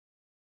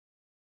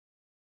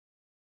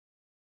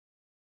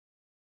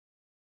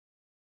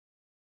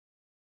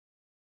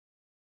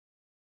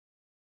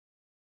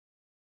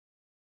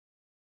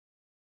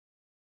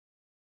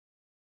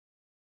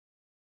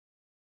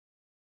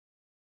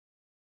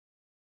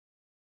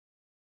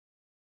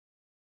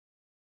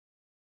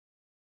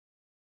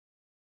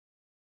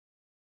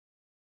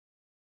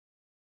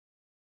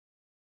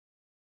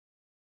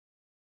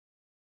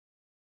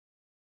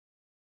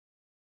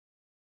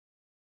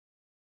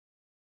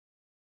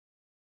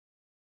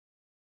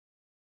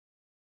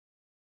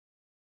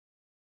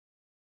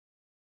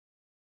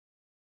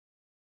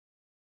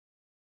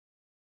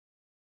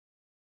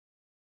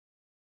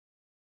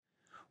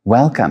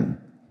Welcome,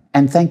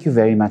 and thank you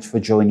very much for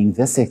joining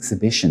this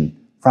exhibition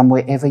from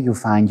wherever you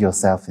find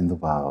yourself in the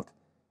world.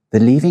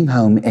 The Leaving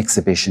Home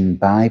exhibition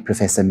by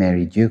Professor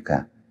Mary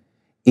Duker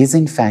is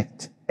in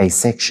fact a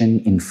section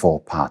in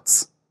 4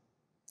 parts.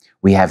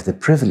 We have the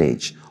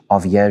privilege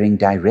of hearing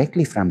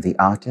directly from the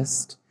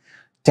artist,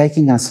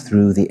 taking us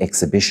through the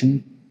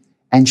exhibition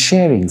and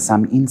sharing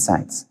some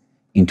insights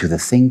into the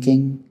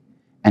thinking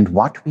and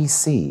what we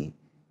see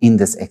in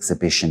this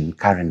exhibition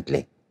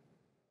currently.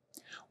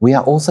 We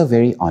are also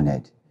very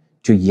honored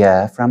to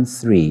hear from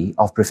 3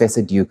 of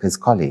Professor Duker's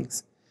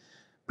colleagues,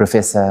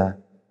 Professor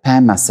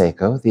Pam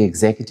Maseko, the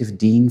Executive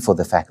Dean for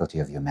the Faculty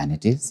of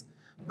Humanities,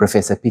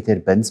 Professor Pieter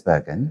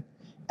Binsbergen,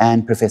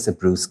 and Professor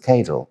Bruce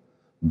Cadle,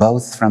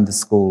 both from the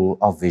School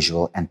of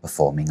Visual and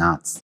Performing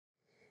Arts.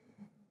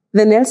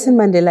 The Nelson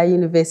Mandela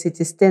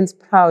University stands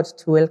proud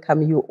to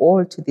welcome you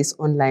all to this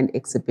online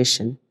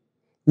exhibition,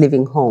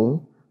 Leaving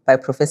Home by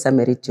Professor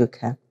Mary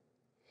Duker.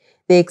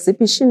 The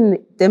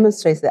exhibition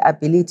demonstrates the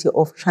ability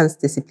of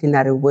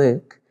transdisciplinary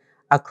work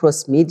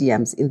across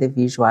mediums in the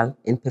visual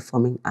and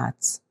performing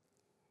arts.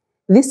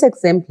 This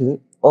example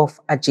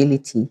of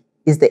agility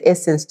is the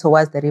essence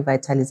towards the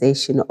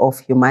revitalization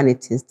of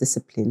humanities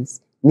disciplines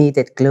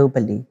needed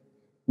globally,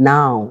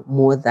 now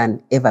more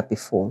than ever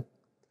before.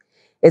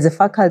 As a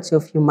Faculty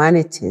of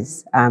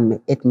Humanities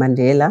at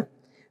Mandela,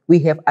 we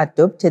have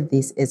adopted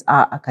this as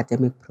our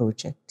academic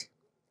project.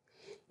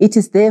 It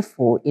is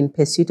therefore in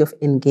pursuit of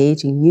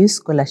engaging new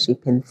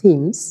scholarship and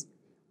themes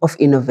of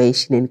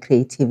innovation and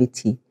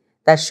creativity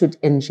that should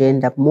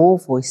engender more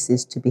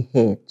voices to be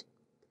heard.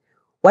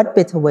 What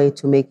better way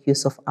to make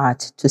use of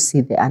art to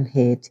see the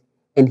unheard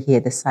and hear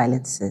the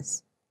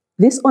silences?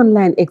 This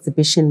online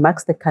exhibition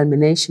marks the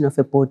culmination of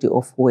a body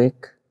of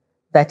work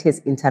that has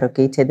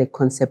interrogated the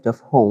concept of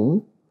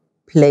home,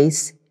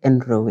 place,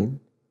 and ruin.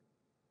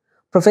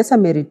 Professor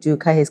Mary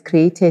Duker has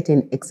created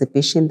an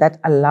exhibition that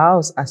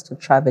allows us to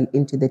travel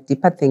into the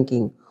deeper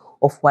thinking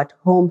of what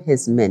home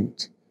has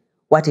meant,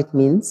 what it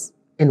means,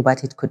 and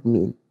what it could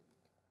mean.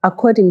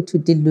 According to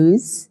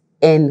Deleuze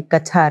and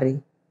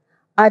Guattari,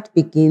 art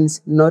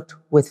begins not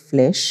with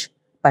flesh,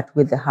 but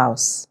with the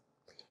house.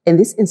 And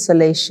this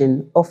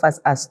installation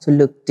offers us to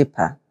look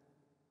deeper.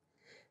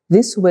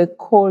 This work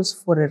calls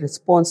for a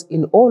response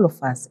in all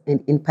of us,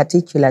 and in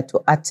particular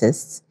to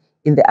artists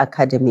in the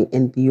academy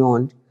and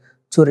beyond,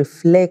 to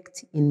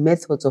reflect in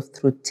methods of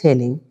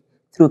truth-telling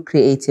through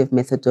creative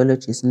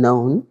methodologies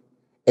known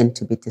and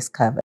to be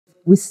discovered.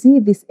 We see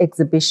this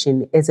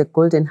exhibition as a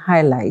golden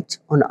highlight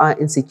on our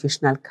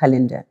institutional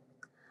calendar,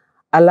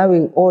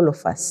 allowing all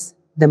of us,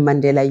 the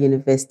Mandela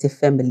University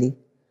family,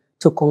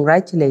 to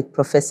congratulate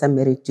Professor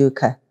Mary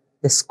Duker,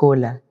 the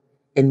scholar,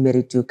 and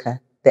Mary Duker,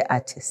 the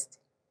artist.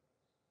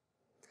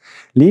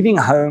 Leaving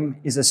Home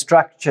is a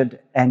structured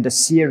and a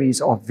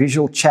series of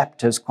visual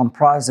chapters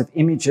comprised of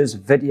images,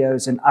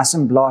 videos, and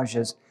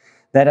assemblages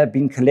that have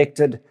been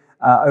collected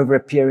over a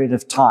period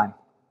of time.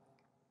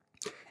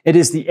 It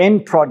is the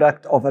end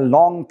product of a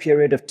long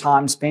period of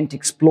time spent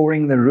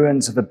exploring the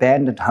ruins of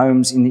abandoned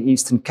homes in the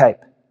Eastern Cape.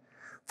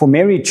 For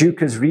Mary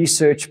Duker's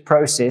research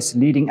process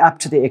leading up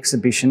to the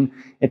exhibition,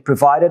 it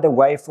provided a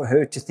way for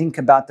her to think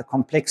about the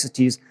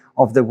complexities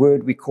of the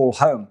word we call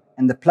home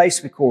and the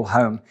place we call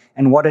home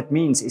and what it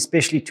means,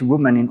 especially to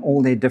women in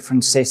all their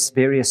different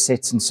various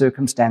sets and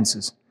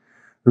circumstances.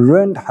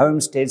 Ruined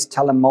homesteads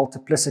tell a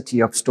multiplicity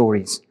of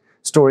stories.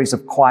 Stories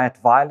of quiet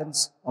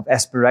violence, of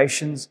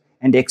aspirations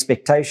and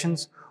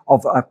expectations,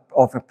 of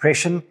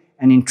oppression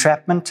and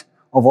entrapment,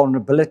 of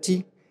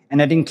vulnerability, and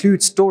it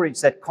includes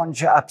stories that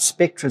conjure up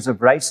spectres of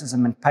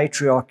racism and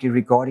patriarchy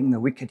regarding the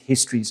wicked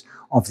histories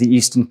of the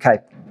Eastern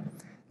Cape.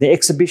 The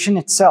exhibition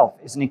itself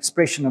is an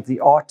expression of the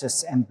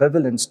artist's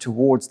ambivalence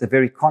towards the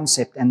very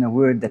concept and the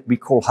word that we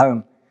call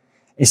home,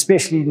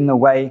 especially in the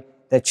way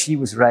that she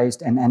was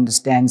raised and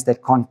understands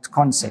that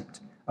concept.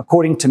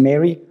 According to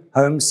Mary,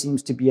 home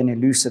seems to be an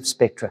elusive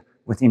spectre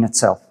within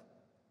itself.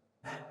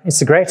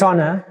 It's a great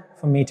honor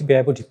for me to be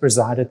able to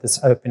preside at this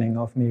opening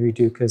of Mary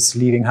Duker's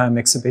Leaving Home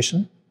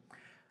exhibition.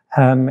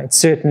 It's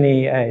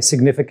certainly a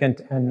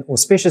significant and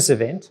auspicious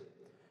event.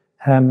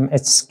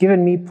 It's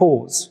given me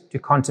pause to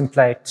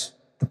contemplate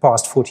the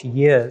past 40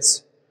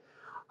 years.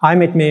 I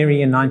met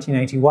Mary in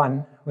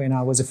 1981 when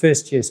I was a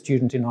first-year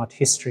student in art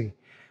history,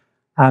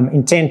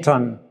 intent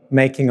on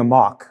making a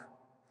mark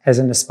as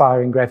an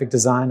aspiring graphic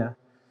designer.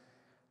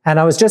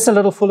 And I was just a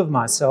little full of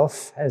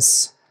myself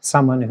as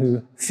someone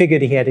who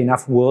figured he had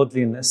enough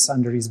worldliness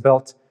under his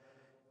belt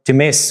to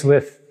mess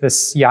with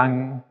this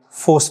young,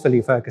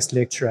 forcefully focused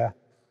lecturer.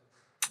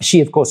 She,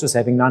 of course, was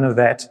having none of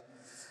that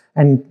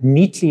and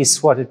neatly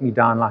swatted me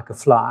down like a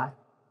fly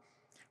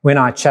when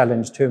I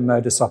challenged her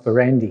modus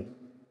operandi.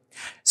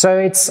 So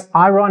it's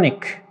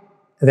ironic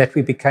that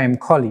we became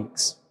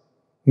colleagues,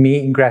 me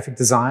in graphic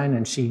design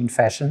and she in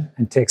fashion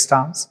and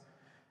textiles.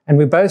 And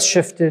we both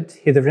shifted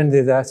hither and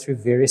thither through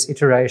various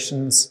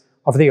iterations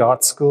of the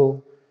art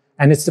school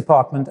and its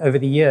department over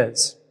the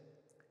years,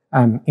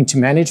 into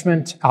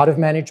management, out of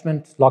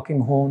management,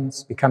 locking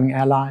horns, becoming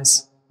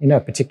allies in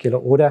no particular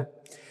order.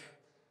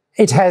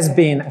 It has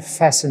been a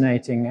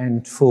fascinating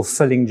and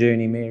fulfilling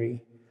journey,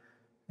 Mary,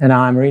 and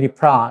I'm really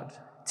proud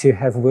to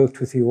have worked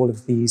with you all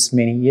of these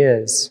many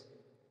years.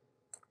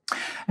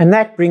 And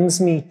that brings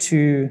me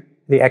to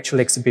the actual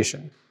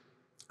exhibition.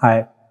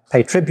 I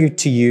pay tribute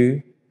to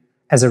you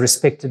as a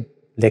respected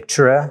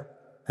lecturer,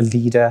 a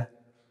leader,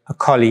 a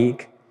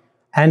colleague,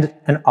 and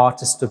an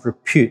artist of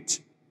repute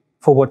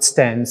for what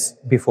stands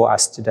before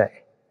us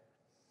today.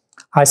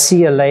 I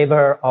see a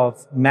labor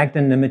of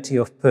magnanimity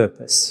of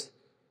purpose,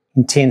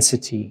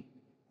 intensity,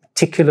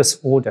 meticulous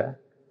order,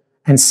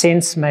 and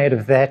sense made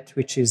of that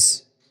which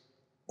is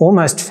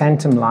almost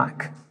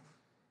phantom-like,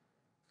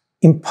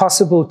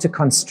 impossible to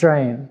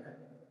constrain,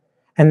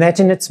 and that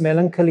in its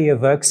melancholy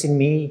evokes in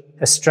me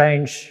a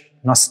strange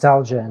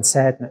nostalgia and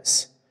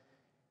sadness.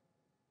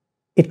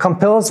 It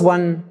compels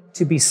one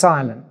to be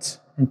silent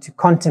and to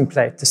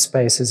contemplate the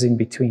spaces in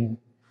between,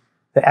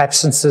 the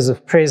absences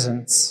of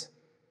presence,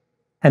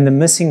 and the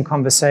missing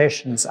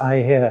conversations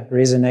I hear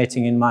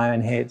resonating in my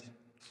own head.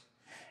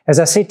 As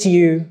I said to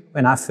you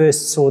when I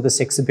first saw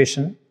this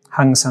exhibition,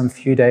 hung some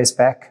few days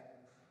back,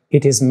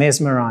 it is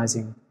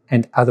mesmerizing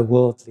and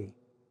otherworldly.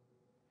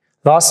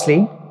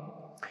 Lastly,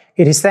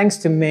 it is thanks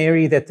to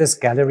Mary that this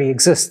gallery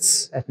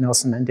exists at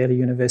Nelson Mandela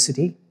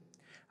University,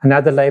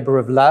 another labor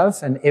of love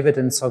and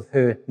evidence of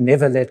her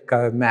never let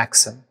go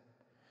maxim.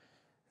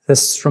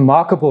 This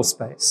remarkable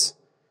space,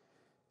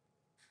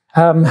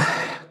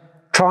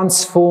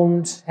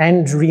 transformed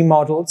and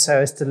remodeled so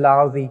as to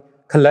allow the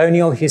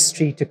colonial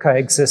history to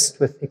coexist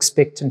with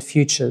expectant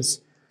futures,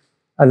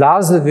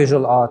 allows the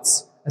visual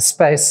arts a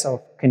space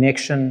of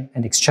connection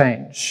and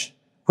exchange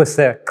with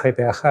the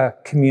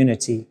Gqeberha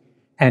community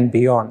and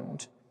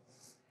beyond.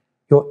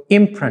 Your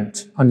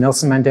imprint on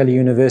Nelson Mandela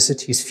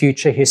University's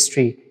future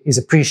history is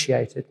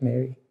appreciated,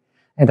 Mary,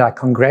 and I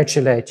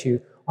congratulate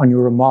you on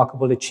your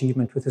remarkable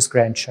achievement with this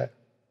grand show.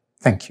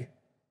 Thank you.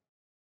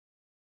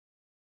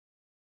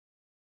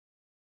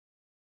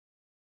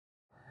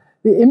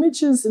 The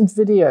images and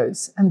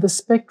videos and the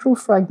spectral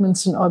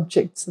fragments and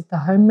objects that the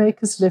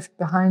homemakers left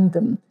behind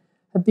them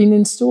have been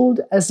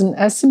installed as an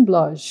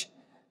assemblage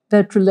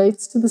that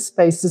relates to the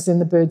spaces in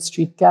the Bird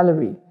Street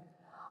Gallery.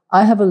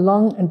 I have a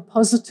long and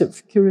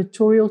positive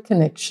curatorial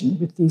connection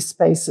with these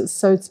spaces,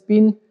 so it's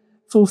been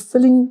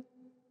fulfilling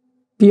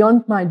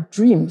beyond my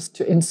dreams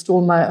to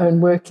install my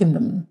own work in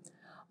them.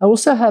 I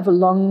also have a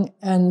long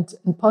and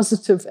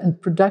positive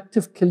and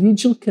productive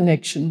collegial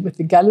connection with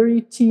the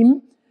gallery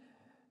team,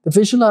 the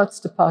Visual Arts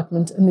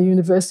Department, and the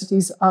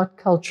university's Art,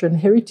 Culture and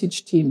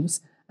Heritage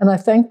teams, and I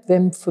thank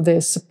them for their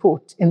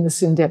support in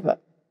this endeavor.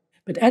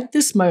 But at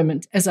this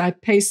moment, as I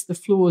pace the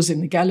floors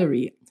in the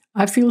gallery,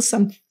 I feel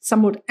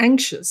somewhat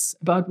anxious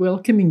about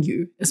welcoming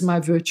you as my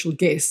virtual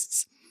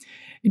guests.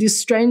 It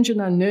is strange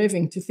and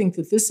unnerving to think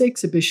that this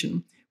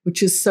exhibition,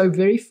 which is so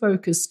very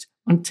focused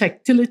on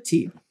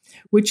tactility,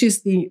 which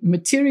is the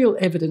material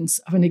evidence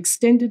of an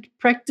extended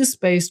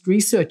practice-based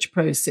research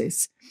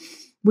process,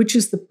 which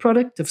is the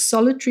product of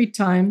solitary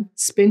time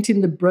spent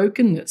in the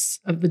brokenness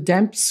of the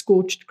damp,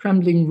 scorched,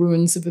 crumbling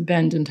ruins of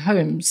abandoned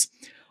homes,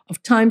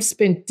 of time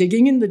spent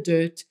digging in the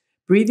dirt,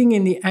 breathing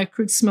in the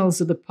acrid smells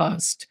of the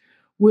past,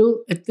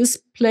 will, at this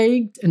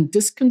plagued and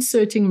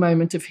disconcerting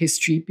moment of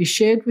history, be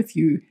shared with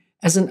you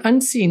as an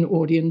unseen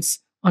audience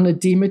on a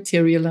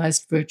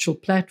dematerialized virtual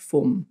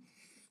platform.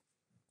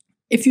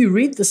 If you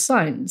read the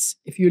signs,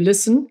 if you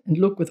listen and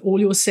look with all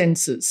your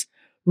senses,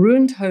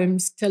 ruined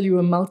homes tell you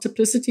a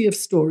multiplicity of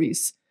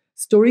stories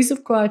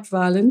of quiet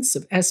violence,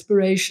 of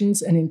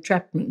aspirations and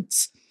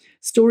entrapments,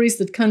 stories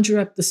that conjure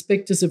up the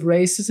specters of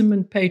racism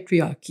and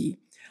patriarchy,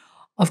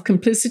 of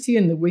complicity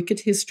in the wicked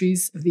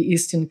histories of the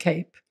Eastern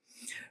Cape,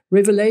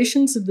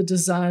 revelations of the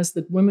desires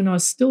that women are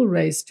still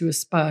raised to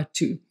aspire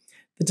to,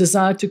 the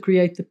desire to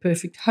create the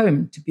perfect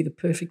home, to be the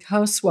perfect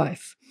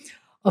housewife,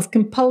 of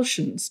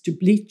compulsions to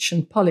bleach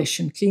and polish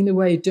and clean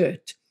away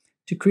dirt,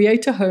 to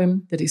create a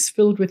home that is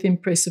filled with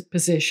impressive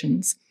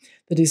possessions,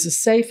 that is a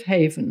safe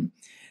haven,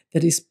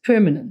 that is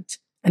permanent,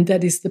 and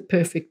that is the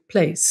perfect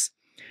place.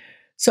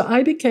 So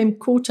I became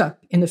caught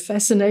up in a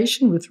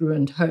fascination with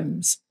ruined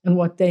homes and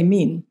what they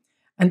mean,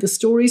 and the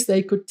stories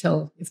they could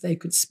tell if they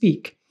could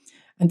speak,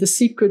 and the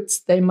secrets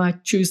they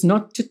might choose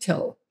not to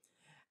tell.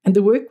 And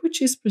the work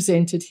which is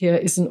presented here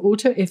is an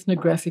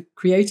autoethnographic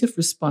creative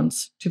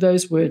response to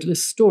those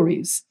wordless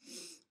stories.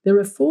 There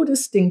are 4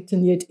 distinct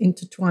and yet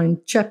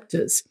intertwined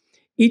chapters,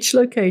 each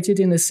located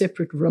in a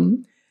separate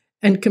room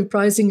and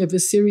comprising of a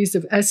series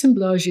of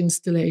assemblage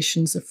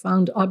installations of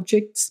found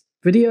objects,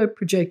 video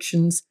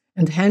projections,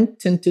 and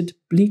hand-tinted,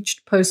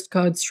 bleached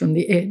postcards from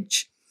the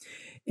edge.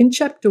 In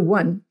Chapter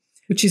 1,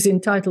 which is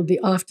entitled The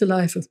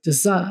Afterlife of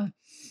Desire,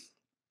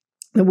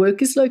 the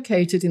work is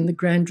located in the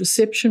grand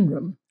reception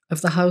room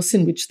of the house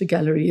in which the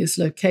gallery is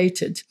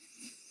located.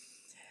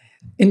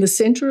 In the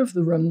center of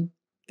the room,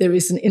 there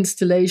is an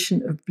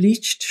installation of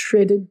bleached,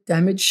 shredded,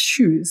 damaged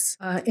shoes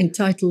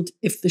entitled,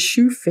 If the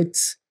Shoe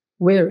Fits,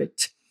 Wear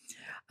It.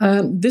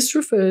 This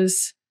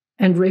refers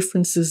and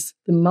references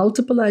the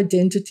multiple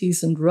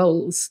identities and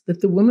roles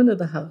that the woman of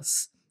the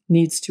house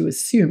needs to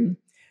assume.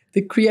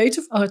 The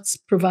creative arts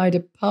provide a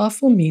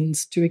powerful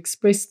means to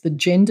express the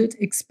gendered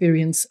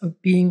experience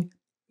of being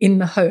in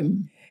the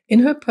home. In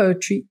her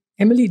poetry,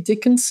 Emily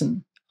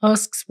Dickinson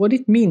asks what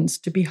it means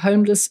to be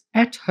homeless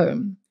at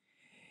home.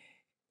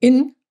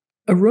 In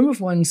A Room of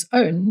One's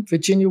Own,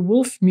 Virginia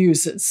Woolf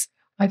muses,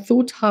 I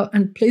thought how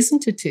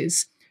unpleasant it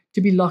is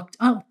to be locked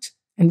out,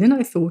 and then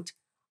I thought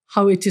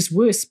how it is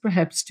worse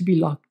perhaps to be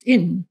locked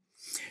in.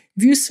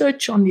 If you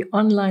search on the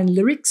online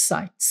lyrics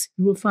sites,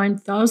 you will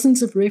find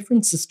thousands of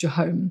references to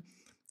home.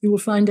 You will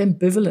find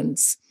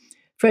ambivalence,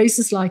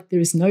 phrases like there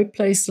is no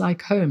place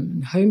like home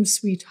and home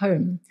sweet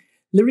home,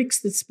 lyrics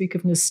that speak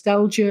of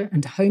nostalgia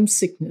and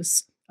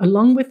homesickness,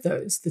 along with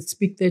those that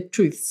speak their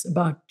truths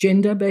about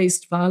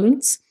gender-based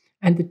violence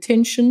and the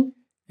tension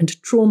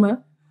and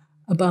trauma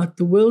about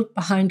the world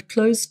behind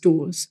closed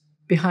doors,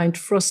 behind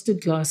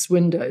frosted glass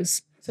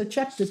windows. So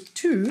chapter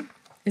 2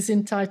 is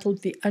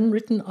entitled The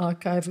Unwritten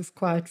Archive of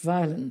Quiet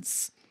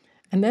Violence,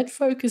 and that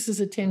focuses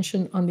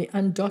attention on the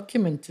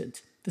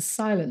undocumented, the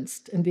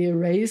silenced, and the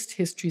erased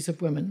histories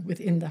of women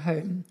within the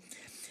home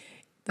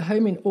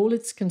in all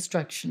its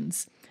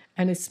constructions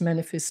and its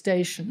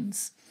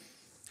manifestations.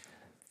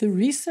 The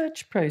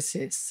research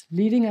process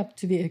leading up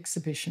to the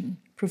exhibition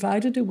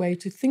provided a way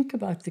to think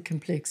about the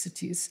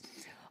complexities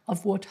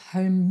of what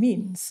home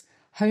means.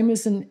 Home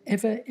is an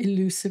ever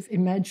elusive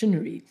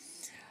imaginary.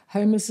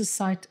 Home is a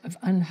site of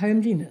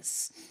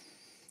unhomeliness.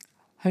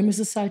 Home is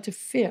a site of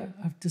fear,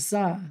 of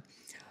desire,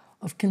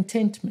 of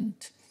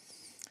contentment.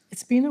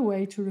 It's been a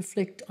way to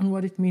reflect on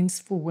what it means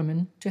for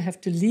women to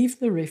have to leave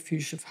the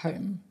refuge of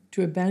home,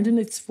 to abandon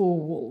its four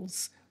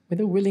walls,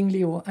 whether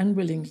willingly or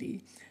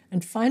unwillingly.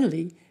 And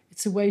finally,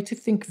 it's a way to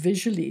think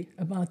visually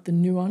about the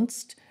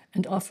nuanced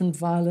and often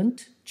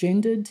violent,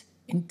 gendered,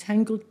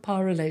 entangled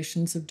power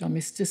relations of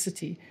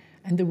domesticity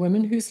and the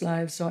women whose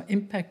lives are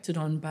impacted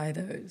on by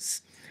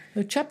those.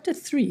 Now, Chapter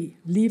 3,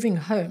 Leaving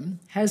Home,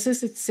 has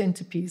as its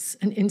centerpiece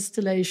an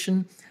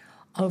installation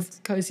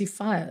of cozy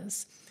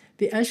fires.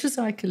 The ashes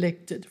I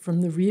collected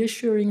from the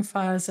reassuring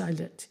fires I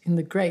lit in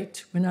the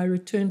grate when I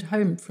returned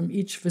home from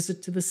each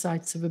visit to the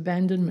sites of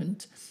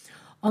abandonment.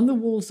 On the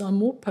walls are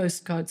more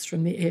postcards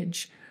from the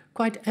edge,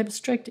 quite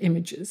abstract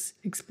images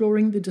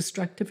exploring the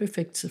destructive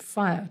effects of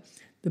fire,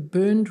 the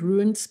burned,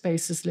 ruined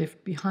spaces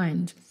left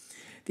behind.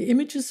 The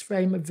images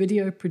frame a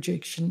video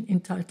projection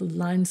entitled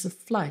Lines of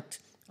Flight,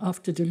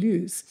 after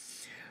Deleuze,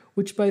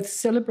 which both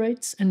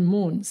celebrates and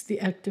mourns the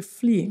act of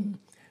fleeing,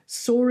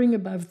 soaring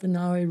above the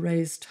now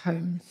erased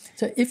home.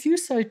 So if you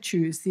so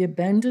choose, the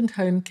abandoned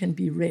home can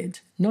be read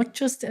not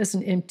just as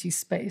an empty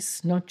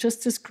space, not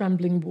just as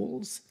crumbling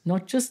walls,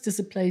 not just as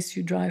a place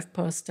you drive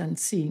past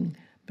unseen,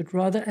 but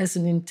rather as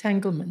an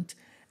entanglement,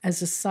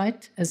 as a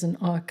site, as an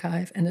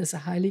archive, and as a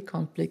highly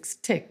complex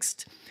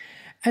text.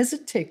 As a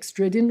text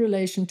read in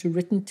relation to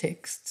written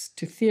texts,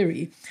 to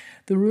theory,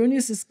 the ruin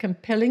is as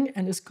compelling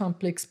and as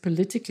complex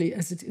politically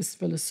as it is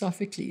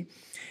philosophically.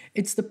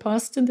 It's the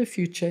past and the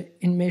future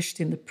enmeshed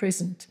in the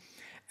present.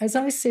 As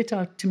I set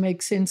out to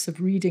make sense of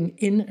reading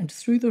in and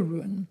through the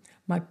ruin,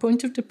 my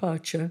point of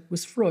departure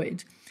was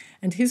Freud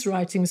and his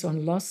writings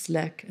on loss,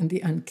 lack, and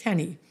the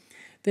uncanny.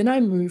 Then I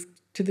moved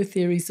to the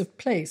theories of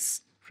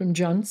place from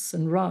Jantz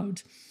and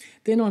Raud,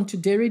 then on to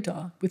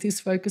Derrida with his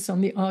focus on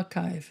the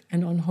archive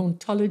and on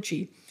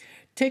hauntology,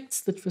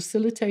 texts that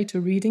facilitate a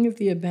reading of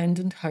the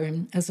abandoned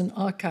home as an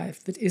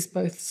archive that is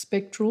both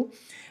spectral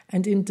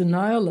and in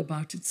denial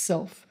about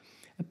itself,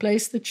 a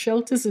place that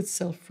shelters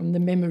itself from the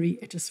memory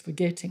it is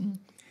forgetting.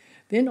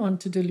 Then on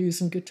to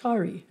Deleuze and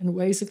Guattari and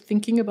ways of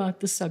thinking about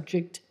the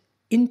subject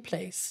in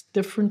place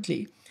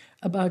differently,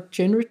 about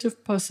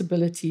generative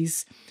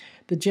possibilities,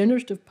 the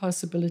generative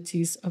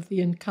possibilities of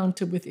the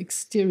encounter with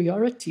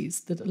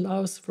exteriorities that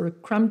allows for a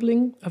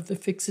crumbling of the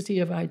fixity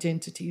of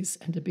identities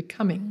and a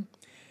becoming.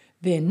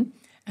 Then,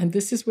 and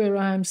this is where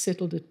I am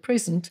settled at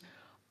present,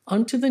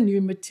 onto the new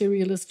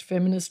materialist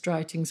feminist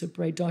writings of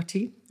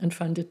Braidotti and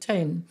van der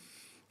Tain,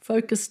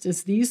 focused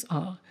as these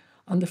are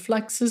on the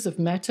fluxes of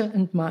matter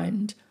and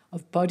mind,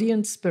 of body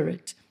and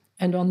spirit,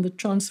 and on the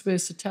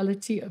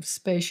transversality of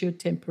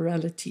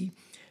spatio-temporality,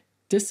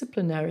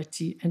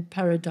 disciplinarity and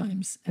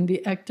paradigms, and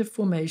the active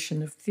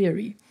formation of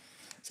theory.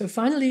 So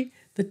finally,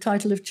 the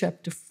title of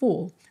Chapter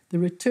 4, The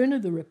Return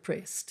of the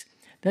Repressed,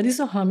 that is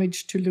a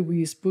homage to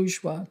Louise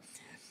Bourgeois.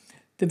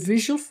 The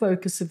visual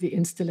focus of the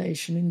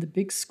installation in the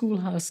big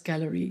schoolhouse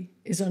gallery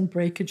is on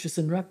breakages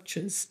and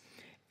ruptures.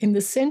 In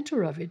the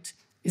center of it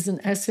is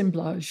an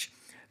assemblage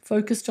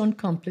focused on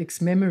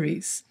complex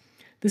memories.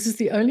 This is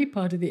the only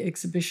part of the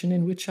exhibition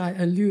in which I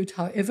allude,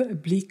 however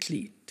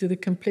obliquely, to the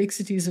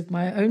complexities of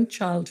my own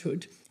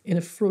childhood in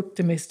a fraught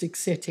domestic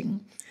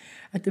setting.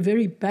 At the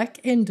very back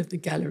end of the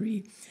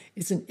gallery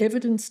is an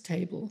evidence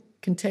table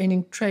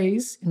containing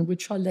trays in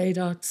which are laid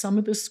out some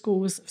of the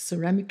scores of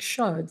ceramic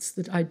shards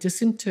that I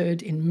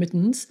disinterred in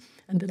middens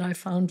and that I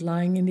found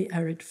lying in the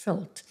arid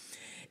veldt.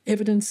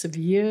 Evidence of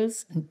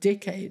years and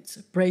decades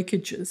of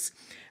breakages,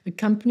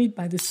 accompanied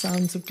by the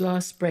sounds of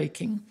glass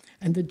breaking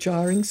and the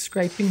jarring,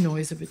 scraping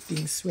noise of it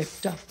being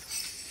swept up.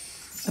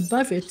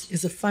 Above it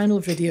is a final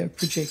video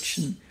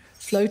projection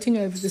floating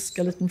over the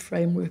skeleton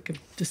framework of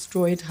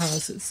destroyed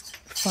houses,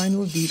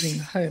 final leaving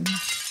home.